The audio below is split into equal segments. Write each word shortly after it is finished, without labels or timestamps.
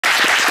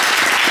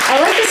I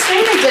like this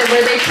thing they did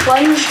where they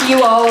plunged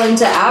you all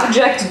into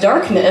abject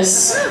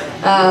darkness.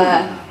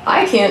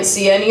 I can't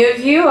see any of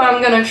you.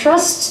 I'm gonna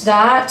trust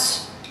that.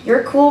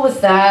 You're cool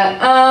with that.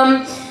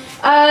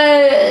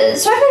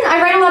 So I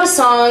write a lot of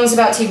songs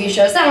about TV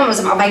shows. That one was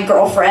about my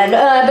girlfriend.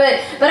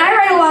 But I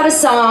write a lot of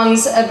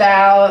songs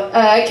about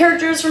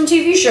characters from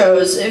TV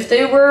shows. If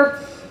they were,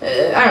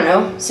 I don't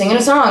know, singing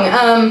a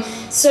song.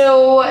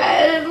 So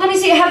let me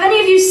see. Have any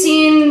of you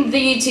seen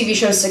the TV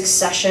show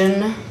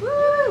Succession?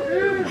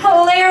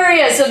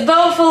 Hilarious! A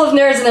boat full of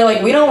nerds, and they're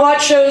like, we don't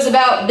watch shows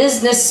about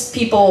business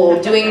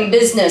people doing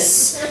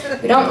business.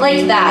 We don't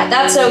like that.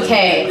 That's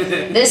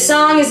okay. This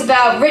song is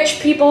about rich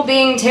people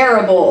being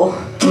terrible.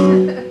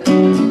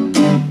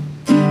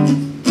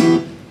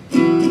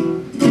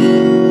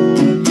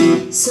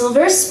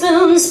 Silver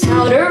spoons,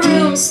 powder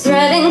rooms,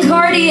 threading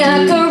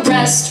cardiac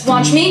arrest.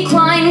 Watch me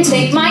climb,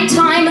 take my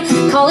time,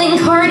 calling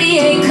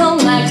Cartier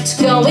collect.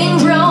 Going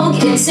rogue,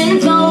 it's in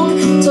vogue,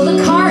 till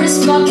the car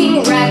is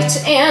fucking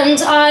wrecked.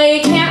 And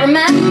I can't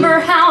remember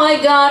how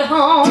I got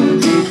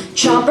home.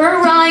 Chopper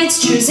rides,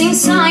 choosing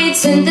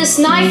sides in this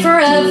night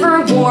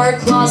forever war.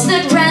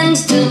 Closet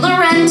rent, De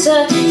La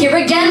Renta, here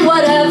again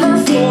whatever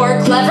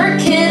for. Clever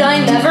kid,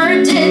 I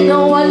never did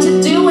know what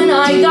to do when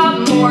I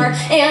got more.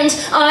 And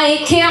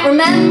I can't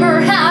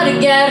remember how to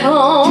get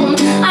home.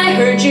 I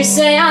heard you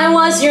say I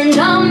was your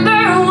number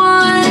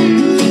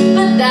one,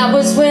 but that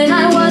was when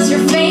I was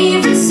your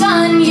favorite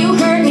son. You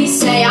heard me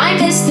say I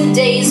miss the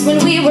days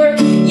when we were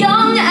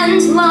young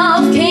and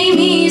love came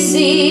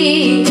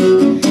easy,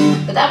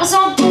 but that was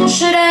all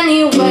bullshit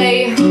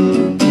anyway.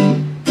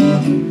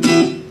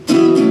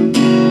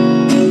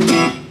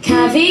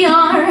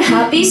 Caviar,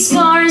 happy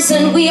scars,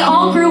 and we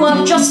all grew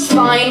up just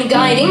fine.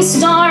 Guiding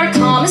star,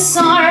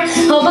 commissar,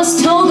 help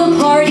us toe the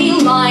party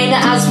line.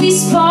 As we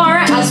spar,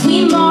 as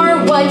we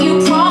mar, what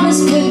you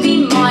promised would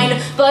be mine.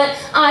 But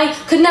I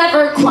could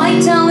never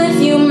quite tell if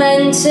you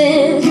meant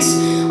it.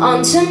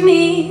 Onto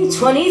me,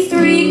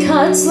 23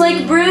 cuts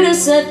like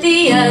Brutus at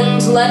the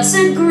end. Let's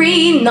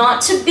agree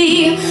not to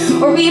be,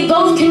 or we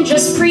both can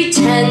just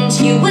pretend.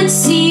 You would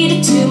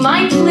cede to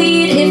my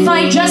plead if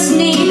I just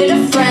needed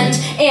a friend.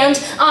 And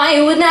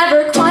I would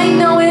never quite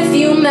know if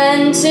you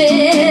meant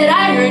it.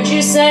 I heard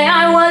you say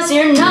I was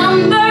your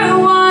number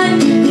one,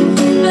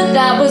 but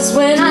that was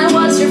when I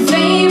was your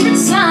favorite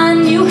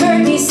son. You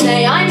heard me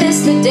say I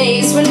miss the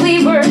days when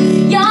we were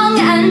young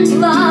and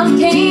love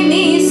came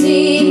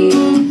easy,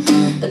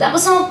 but that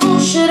was all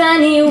bullshit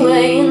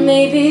anyway. And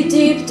maybe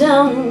deep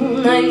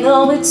down I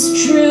know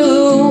it's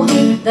true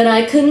that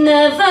I could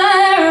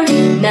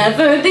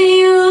never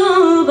be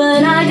you.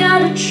 But I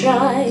gotta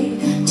try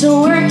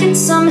to work it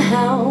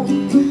somehow.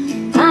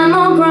 I'm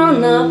all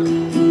grown up,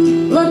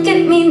 look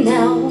at me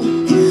now.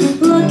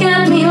 Look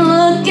at me,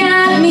 look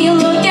at me,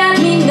 look at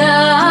me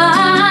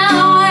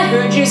now. I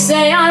heard you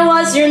say I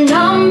was your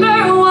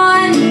number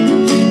one,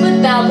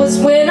 but that was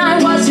when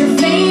I was your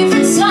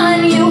favorite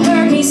son. You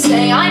heard me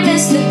say I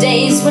miss the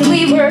days when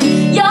we were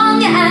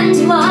young and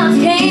love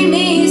came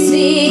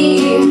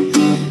easy,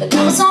 but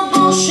that was all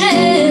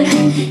bullshit.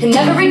 It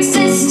never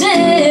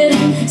existed,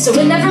 so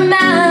it never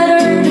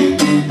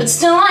mattered, but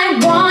still I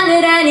want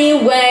it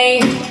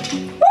anyway.